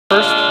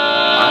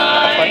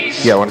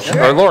Yeah,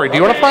 or Lori, do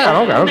you want to play?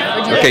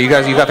 Okay, you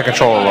guys, you got the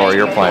controller, Lori.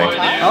 You're playing.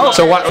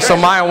 So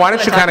Maya, why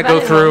don't you kind of go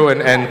through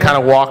and kind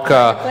of walk?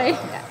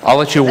 I'll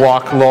let you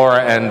walk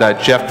Laura and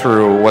Jeff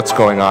through what's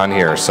going on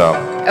here. So.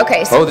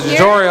 Okay. So the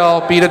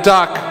tutorial. Beat a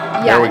duck.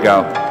 Yeah. There we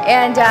go.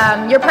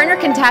 And your partner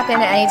can tap in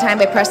at any time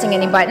by pressing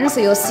any button. So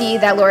you'll see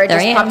that Laura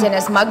just popped in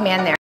as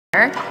Mugman there.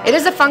 It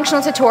is a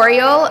functional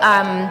tutorial.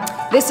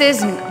 This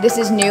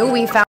is new.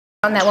 We found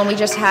that when we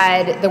just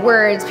had the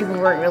words, people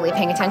weren't really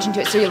paying attention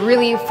to it. So it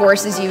really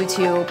forces you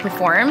to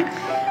perform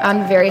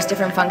various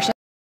different functions.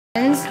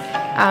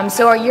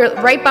 So your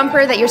right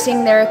bumper that you're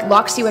seeing there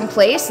locks you in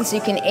place, and so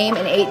you can aim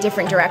in 8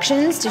 different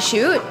directions to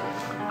shoot.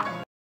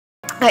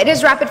 It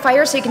is rapid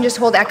fire, so you can just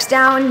hold X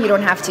down. You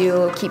don't have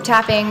to keep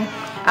tapping.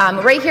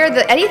 Right here,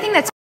 anything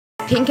that's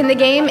pink in the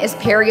game is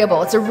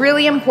parryable. It's a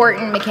really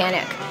important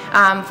mechanic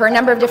for a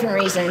number of different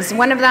reasons.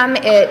 One of them,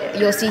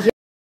 you'll see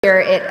here,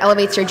 it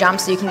elevates your jump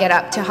so you can get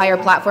up to higher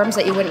platforms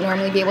that you wouldn't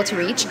normally be able to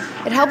reach.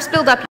 It helps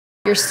build up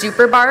your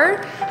super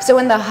bar. So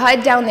in the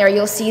HUD down there,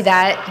 you'll see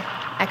that,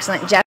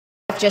 excellent, Jeff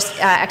just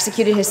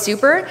executed his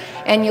super,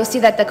 and you'll see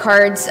that the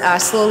cards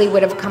slowly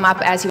would have come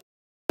up as he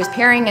was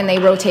pairing, and they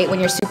rotate when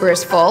your super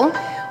is full.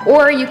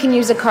 Or you can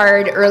use a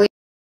card earlier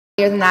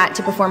than that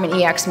to perform an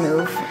EX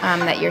move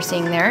that you're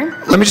seeing there.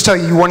 Let me just tell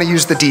you, you want to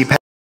use the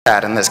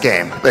D-pad in this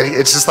game.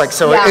 It's just like,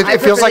 so yeah,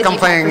 it feels like I'm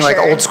playing like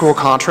old school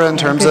Contra in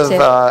terms of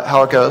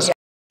how it goes.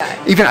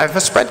 Yeah. Even I have a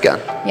spread gun.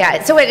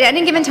 Yeah, so at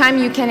any given time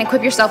you can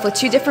equip yourself with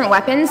 2 different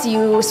weapons.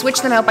 You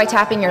switch them out by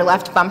tapping your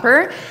left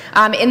bumper.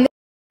 In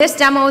this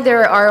demo,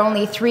 there are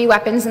only 3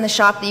 weapons in the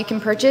shop that you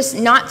can purchase.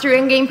 Not through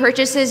in-game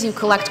purchases. You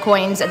collect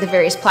coins at the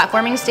various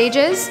platforming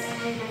stages.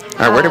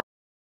 All right, where do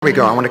we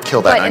go? I want to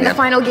kill that onion. In the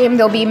final game,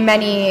 there'll be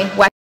many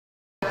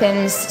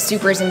weapons,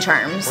 supers, and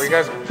charms. Where you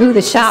guys? Ooh,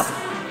 the shop.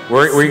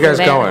 Where are you guys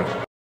going?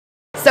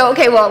 So,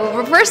 okay,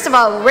 well, first of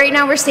all, right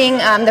now we're seeing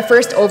the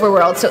first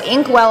overworld. So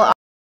Inkwell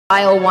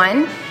Isle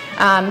 1.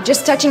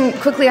 Just touching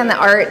quickly on the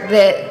art,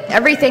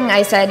 everything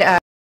I said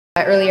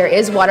earlier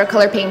is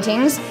watercolor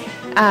paintings.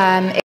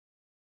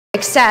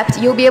 Except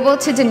you'll be able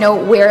to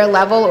denote where a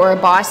level or a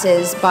boss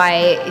is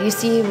by, you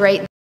see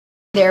right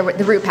there,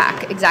 the root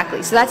pack,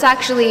 exactly. So that's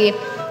actually,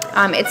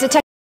 it's a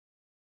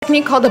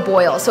technique called the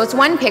boil. So it's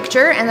one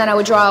picture, and then I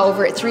would draw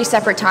over it 3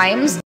 separate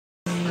times.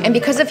 And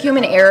because of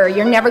human error,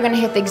 you're never going to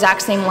hit the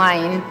exact same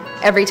line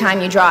every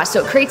time you draw.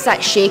 So it creates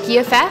that shaky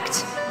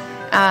effect.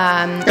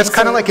 It's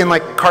kind of like in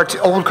like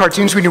old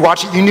cartoons when you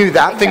watch it, you knew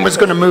that thing was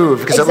going to move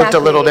because it looked a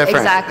little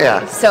different. Exactly.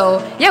 Yeah.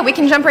 So yeah, we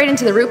can jump right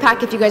into the root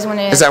pack if you guys want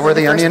to. Is that where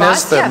the onion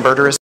is? The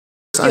murderous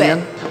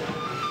onion?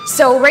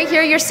 So right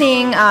here you're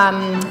seeing.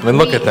 Then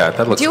look at that.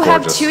 That looks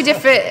gorgeous. Do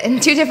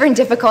have two different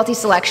difficulty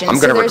selections. I'm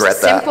going to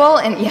regret that. Simple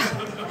and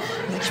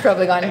You've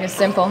probably gone into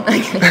simple.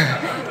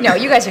 No,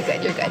 you guys are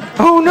good. You're good.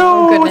 Oh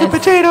no, the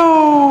potato!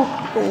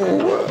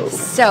 Oh,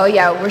 so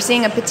yeah, we're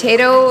seeing a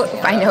potato.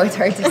 I know it's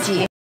hard to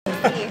see.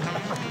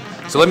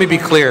 So let me be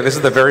clear. This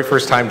is the very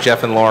first time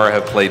Jeff and Laura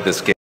have played this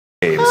game.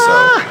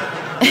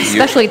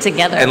 Especially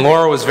together. And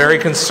Laura was very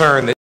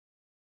concerned that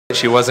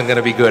she wasn't going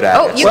to be good at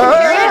it.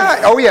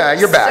 Oh yeah,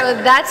 you're back. So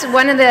that's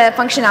one of the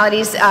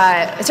functionalities.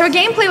 So our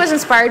gameplay was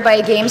inspired by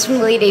games from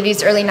the late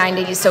 80s, early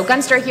 90s. So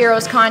Gunstar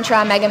Heroes,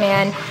 Contra, Mega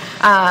Man,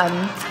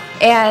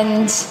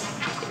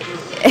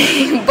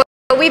 but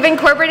we've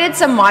incorporated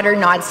some modern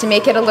nods to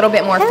make it a little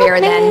bit more fair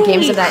than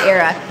games of that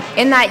era.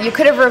 In that you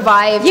could have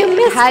revived. You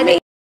missed me.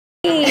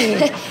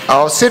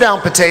 Oh, sit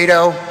down,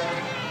 potato.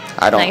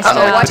 I don't. Nice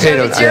know.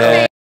 Potato it's your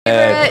favorite.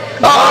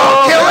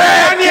 Oh, kill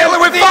it! Kill it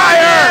with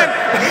fire!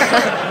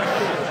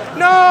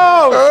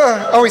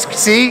 No!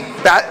 See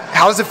that?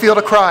 How does it feel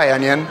to cry,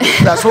 Onion?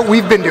 That's what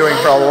we've been doing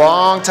for a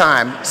long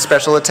time.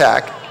 Special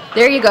attack.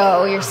 There you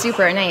go. You're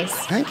super nice.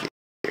 Thank you.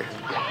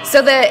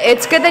 So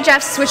it's good that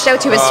Jeff switched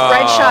out to a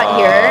spread shot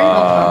here.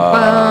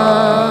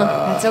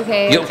 That's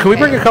okay. Can we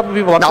bring a couple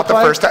people up? Not the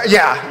first time.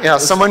 Yeah.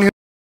 Someone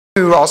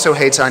who also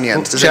hates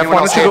onions. Does Jeff,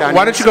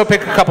 why don't you go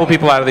pick a couple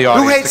people out of the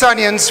audience? Who hates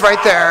onions?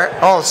 Right there.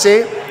 Oh,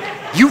 see,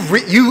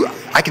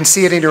 I can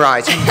see it in your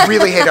eyes. You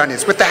really hate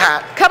onions with the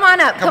hat. Come on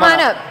up. Come on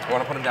up. Do you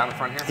want to put them down in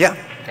front here? Yeah.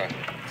 Okay.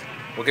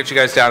 We'll get you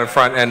guys down in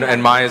front, and I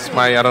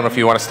don't know if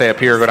you want to stay up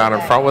here or go down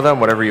in front with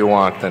them. Whatever you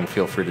want, then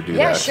feel free to do that.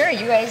 Yeah, sure.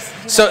 You guys.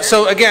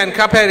 So again,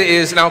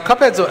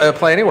 Cuphead's a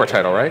Play Anywhere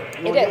title, right?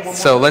 It is.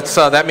 So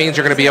that means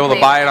you're going to be able to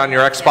buy it on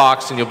your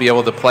Xbox, and you'll be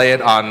able to play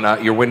it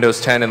on your Windows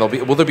 10, and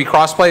will there be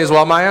crossplay as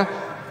well, Maya?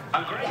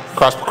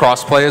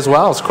 Crossplay as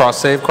well. It's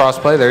cross-save,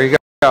 crossplay. There you go.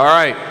 All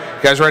right,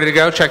 you guys ready to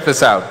go? Check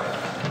this out.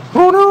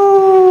 Oh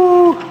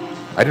no!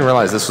 I didn't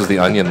realize this was the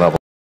onion level,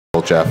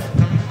 Jeff.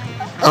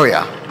 Oh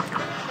yeah.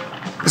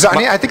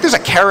 I think there's a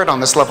carrot on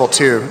this level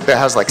too that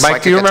has like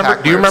Mike, do you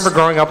remember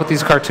growing up with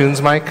these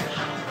cartoons, Mike?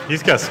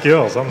 He's got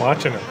skills. I'm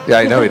watching him. Yeah,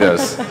 I know he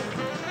does.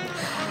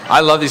 I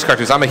love these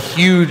cartoons. I'm a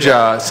huge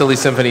Silly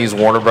Symphonies,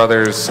 Warner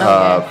Brothers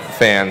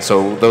fan,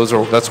 so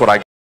that's what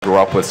I grew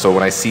up with. So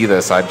when I see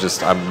this,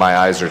 my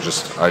eyes are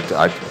just,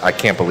 I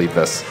can't believe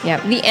this. Yeah,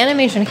 the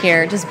animation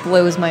here just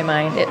blows my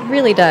mind. It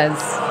really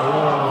does.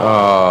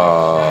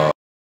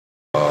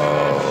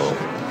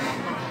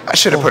 I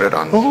should have put it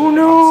on. Oh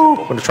no!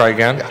 Want to try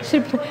again?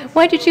 Yeah.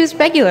 Why'd you choose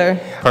regular?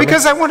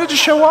 Because I wanted to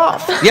show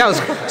off. Yeah.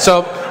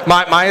 So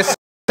Maya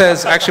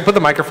says, actually put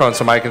the microphone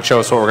so Maya can show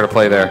us what we're gonna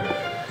play there.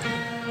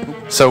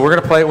 So we're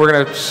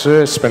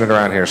gonna spin it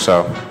around here.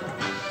 So.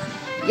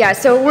 Yeah,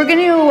 so we're going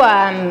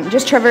to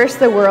just traverse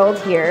the world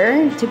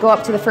here to go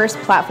up to the first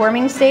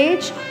platforming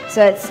stage.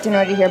 So it's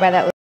denoted here by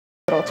that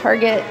little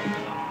target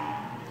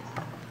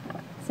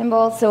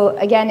symbol. So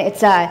again,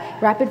 it's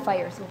rapid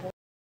fire. So hold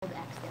X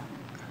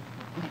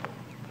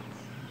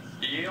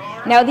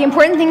down. Now the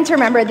important thing to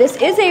remember, this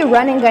is a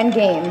run and gun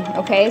game,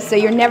 okay? So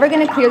you're never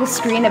going to clear the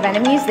screen of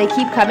enemies. They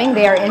keep coming.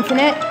 They are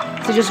infinite.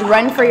 So just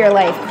run for your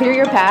life. Clear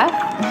your path.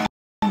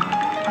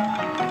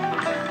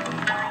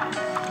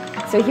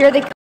 So here are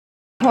the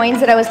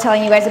coins that I was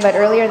telling you guys about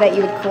earlier that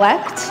you would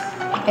collect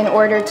in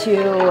order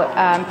to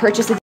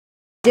purchase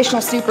additional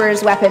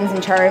supers, weapons,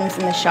 and charms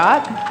in the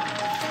shop.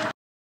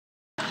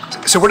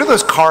 So what are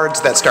those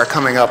cards that start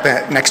coming up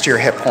next to your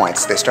hit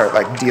points? They start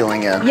like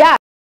dealing in. Yeah,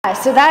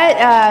 so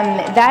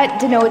that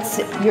denotes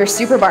your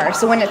super bar.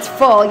 So when it's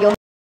full, you'll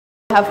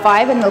have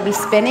 5 and they'll be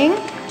spinning.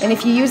 And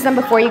if you use them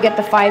before you get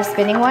the 5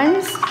 spinning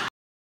ones,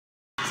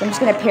 so I'm just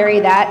going to parry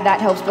that. That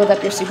helps build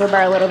up your super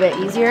bar a little bit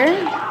easier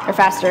or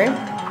faster.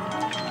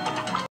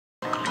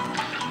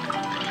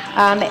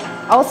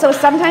 Also,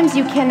 sometimes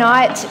you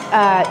cannot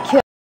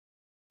kill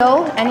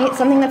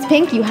something that's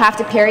pink. You have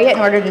to parry it in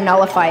order to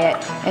nullify it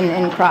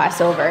and cross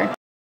over.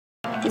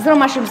 These little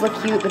mushrooms look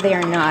cute, but they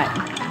are not.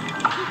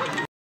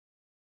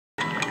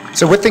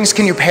 So what things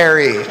can you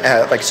parry,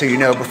 like so you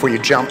know before you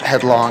jump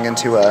headlong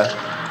into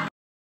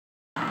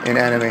an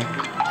enemy?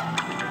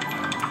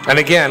 And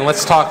again,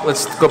 let's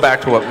go back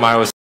to what Maya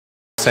was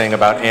saying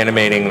about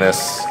animating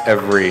this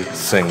every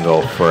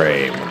single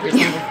frame. Every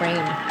single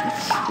frame.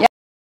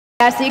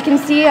 Yeah, so you can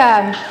see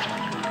a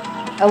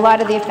lot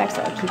of the effects.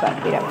 I'll keep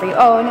up for you.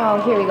 Oh no,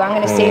 here we go. I'm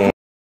going to save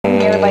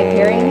him here by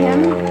parrying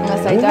him,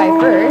 unless I die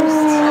first.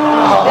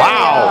 Oh,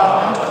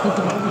 wow!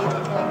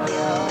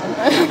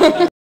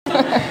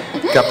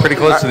 Got pretty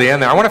close to the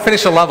end there. I want to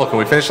finish the level. Can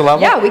we finish the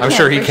level? Yeah, we can. I'm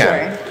sure he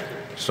can. Sure.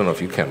 Just don't know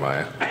if you can,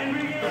 Maya.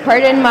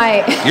 Pardon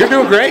my... You're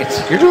doing great.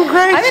 You're doing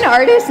great. I'm an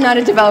artist, not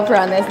a developer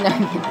on this. No.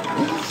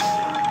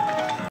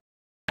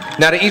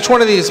 Now, to each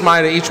one of these,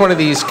 Maya, to each one of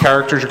these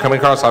characters you're coming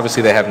across,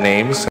 obviously they have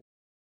names.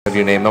 Have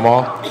you named them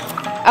all?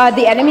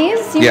 The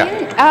enemies, you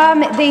mean?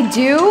 They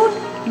do,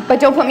 but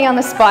don't put me on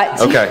the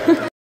spot. Okay.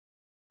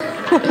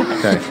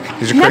 Okay.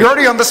 You're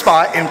already on the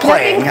spot in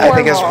playing. I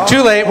think it's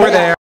too late. We're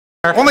there.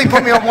 Only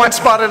put me on one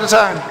spot at a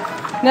time.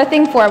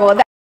 Nothing formal.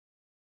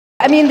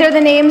 I mean, they're the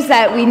names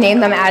that we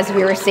named them as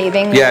we were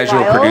saving. Yeah, as you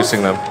were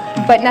producing them.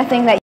 But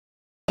nothing that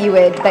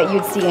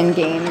you'd see in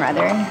game,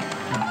 rather.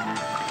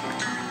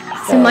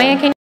 So Maya,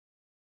 can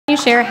you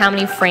share how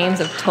many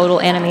frames of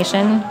total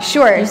animation?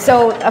 Sure.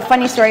 So a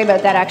funny story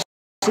about that, actually.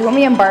 When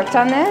we embarked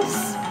on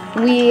this,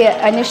 we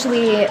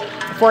initially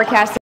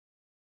forecasted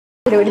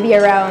it would be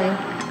around,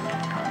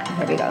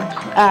 here we go,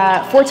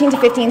 14 to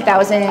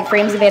 15,000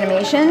 frames of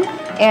animation.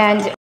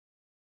 And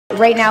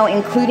right now,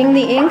 including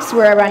the inks,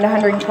 we're around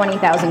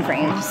 120,000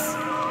 frames.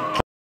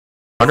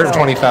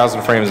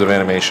 120,000 frames of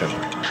animation.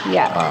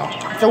 Yeah. Wow.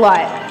 It's a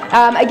lot.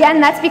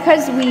 Again, that's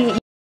because when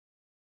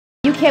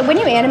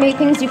you animate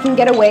things, you can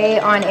get away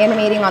on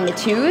animating on the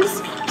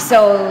 2s.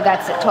 So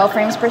that's at 12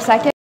 frames per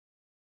second.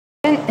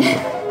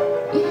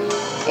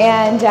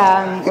 And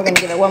we're going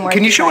to give it one more.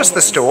 Can you show us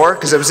the store?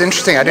 Because it was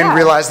interesting. I didn't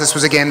realize this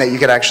was a game that you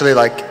could actually,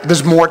 like,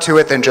 there's more to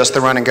it than just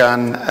the run and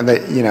gun. And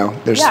that, you know,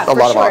 there's a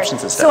lot of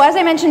options and stuff. So as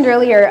I mentioned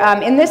earlier,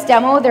 in this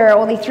demo, there are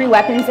only 3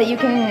 weapons that you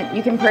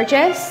can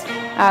purchase.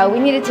 We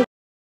needed to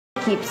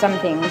keep some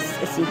things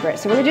a secret.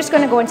 So we're just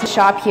going to go into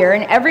shop here.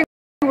 And every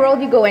world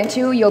you go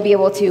into, you'll be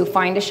able to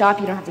find a shop.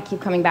 You don't have to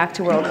keep coming back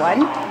to World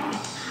 1.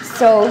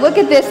 So look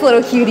at this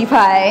little cutie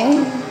pie.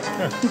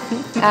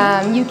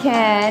 You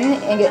can,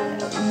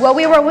 well,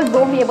 we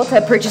won't be able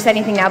to purchase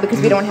anything now because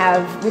we didn't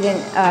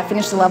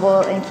finish the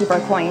level and keep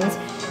our coins.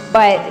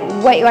 But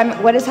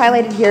what is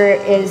highlighted here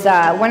is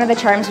one of the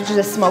charms, which is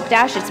a smoke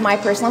dash. It's my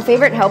personal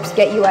favorite. It helps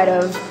get you out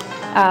of,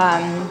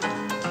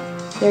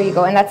 there you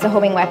go, and that's the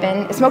homing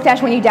weapon. A smoke dash,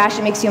 when you dash,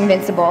 it makes you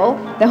invincible.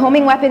 The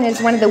homing weapon is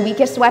one of the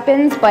weakest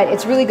weapons, but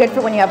it's really good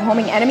for when you have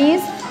homing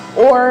enemies,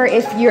 or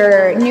if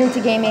you're new to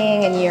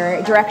gaming and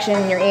your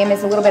direction, your aim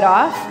is a little bit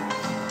off.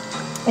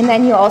 And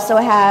then you also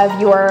have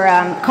your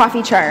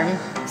coffee charm.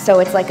 So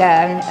it's like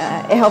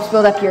it helps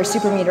build up your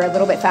super meter a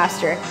little bit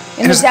faster.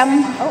 In the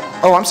demo,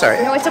 oh, I'm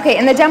sorry. No, it's okay.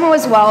 In the demo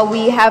as well,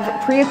 we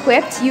have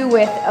pre-equipped you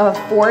with a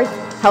 4th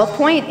health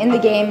point. In the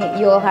game,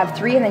 you'll have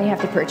 3, and then you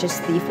have to purchase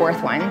the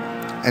 4th one.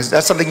 Is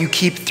that something you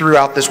keep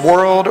throughout this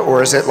world,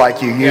 or is it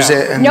like you use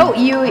it? And no,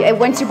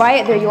 once you buy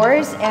it, they're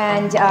yours.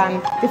 And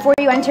before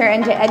you enter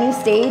into any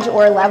stage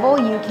or level,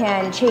 you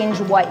can change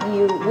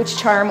which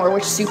charm or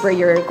which super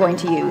you're going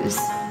to use.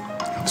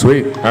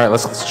 Sweet. All right,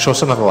 let's show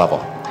us another level.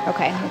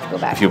 Okay, let's go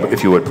back.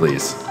 If you would,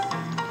 please.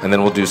 And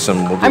then we'll do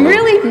some... I'm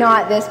really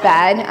not this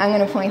bad. I'm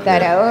going to point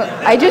that out.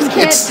 I just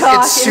can't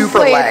talk and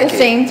play at the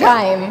same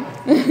time.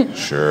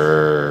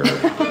 Sure.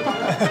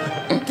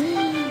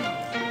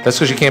 That's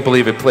because you can't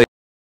believe it plays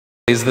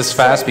this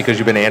fast because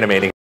you've been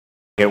animating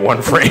at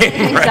one frame,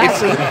 right?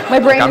 Exactly. My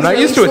brain I'm not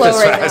really used to it this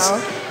right fast.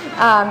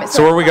 now.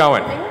 So where are we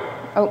going?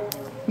 Oh,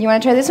 you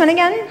want to try this one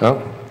again?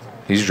 Oh,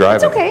 he's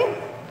driving. It's okay.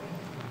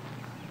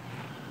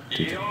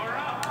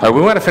 All right,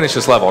 we want to finish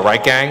this level,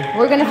 right, gang?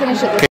 We're going to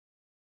finish it.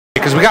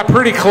 Because we got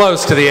pretty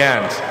close to the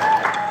end.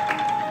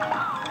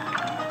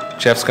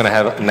 Jeff's going to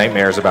have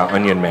nightmares about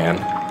Onion Man.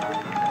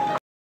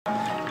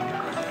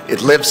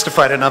 It lives to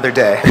fight another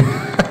day.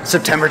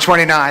 September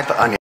 29th,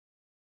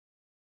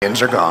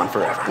 onions are gone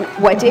forever.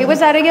 What day was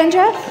that again,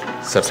 Jeff?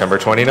 September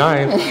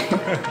 29th.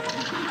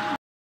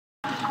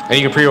 And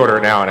you can pre-order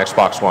it now on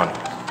Xbox One.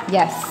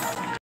 Yes.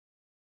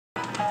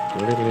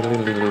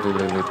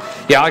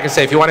 Yeah, like I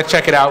say, if you want to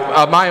check it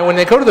out, Maya, when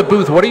they go to the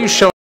booth, what are you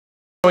showing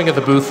at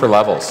the booth for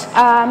levels?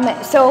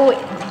 So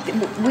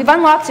we've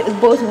unlocked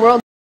both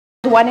World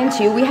 1 and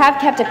 2. We have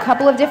kept a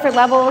couple of different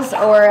levels,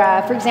 or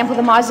for example,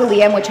 the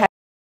Mausoleum, which has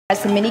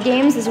some mini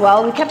games as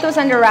well. We kept those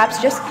under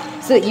wraps just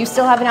so that you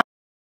still have an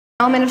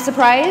element of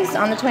surprise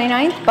on the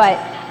 29th, but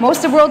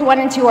most of World 1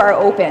 and 2 are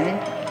open.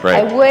 Right.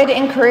 I would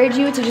encourage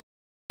you to just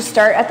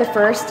start at the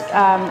first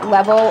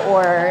level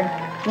or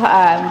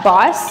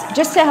boss,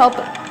 just to help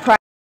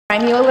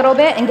prime you a little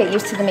bit and get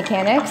used to the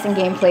mechanics and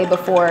gameplay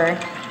before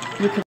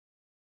you can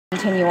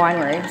continue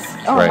onwards.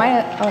 Oh,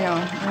 right. oh no.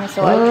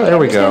 So there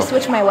we go. I'm just going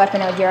to switch my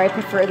weapon out here. I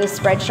prefer this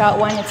spread shot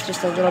one. It's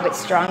just a little bit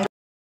stronger.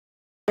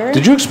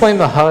 Did you explain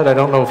the HUD? I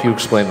don't know if you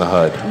explained the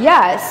HUD.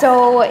 Yeah,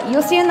 so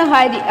you'll see in the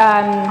HUD,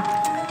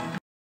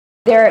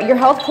 your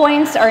health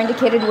points are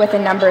indicated with a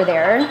number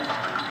there.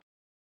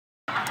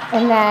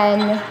 And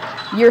then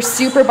your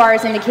super bar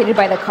is indicated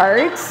by the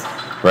cards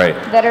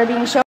that are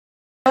being shown.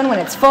 When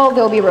it's full,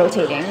 they'll be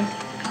rotating.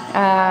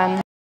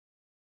 That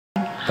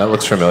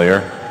looks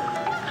familiar.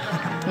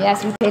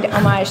 Yes, we paid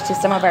homage to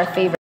some of our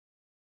favorites.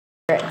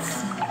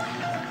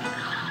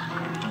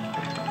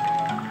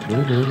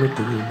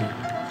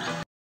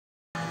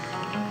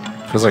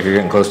 Feels like you're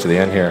getting close to the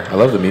end here. I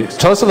love the music.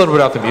 Tell us a little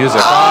bit about the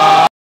music.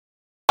 Oh,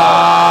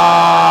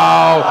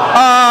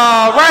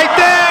 right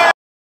there!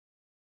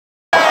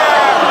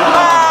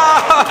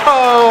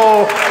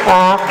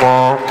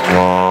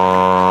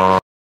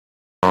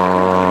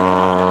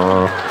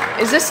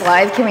 Is this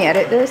live? Can we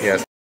edit this?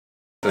 Yes.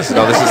 This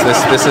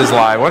is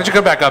live. Why don't you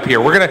come back up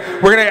here? We're gonna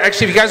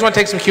actually, if you guys want to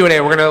take some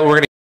Q&A, we're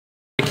gonna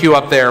queue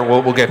up there.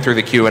 We'll get through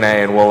the Q&A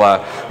and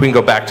we can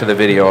go back to the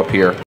video up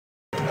here.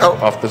 Oh,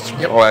 off this.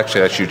 Yep. Oh,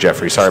 actually, that's you,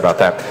 Jeffrey. Sorry about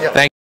that. Yep.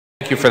 Thank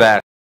you for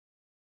that.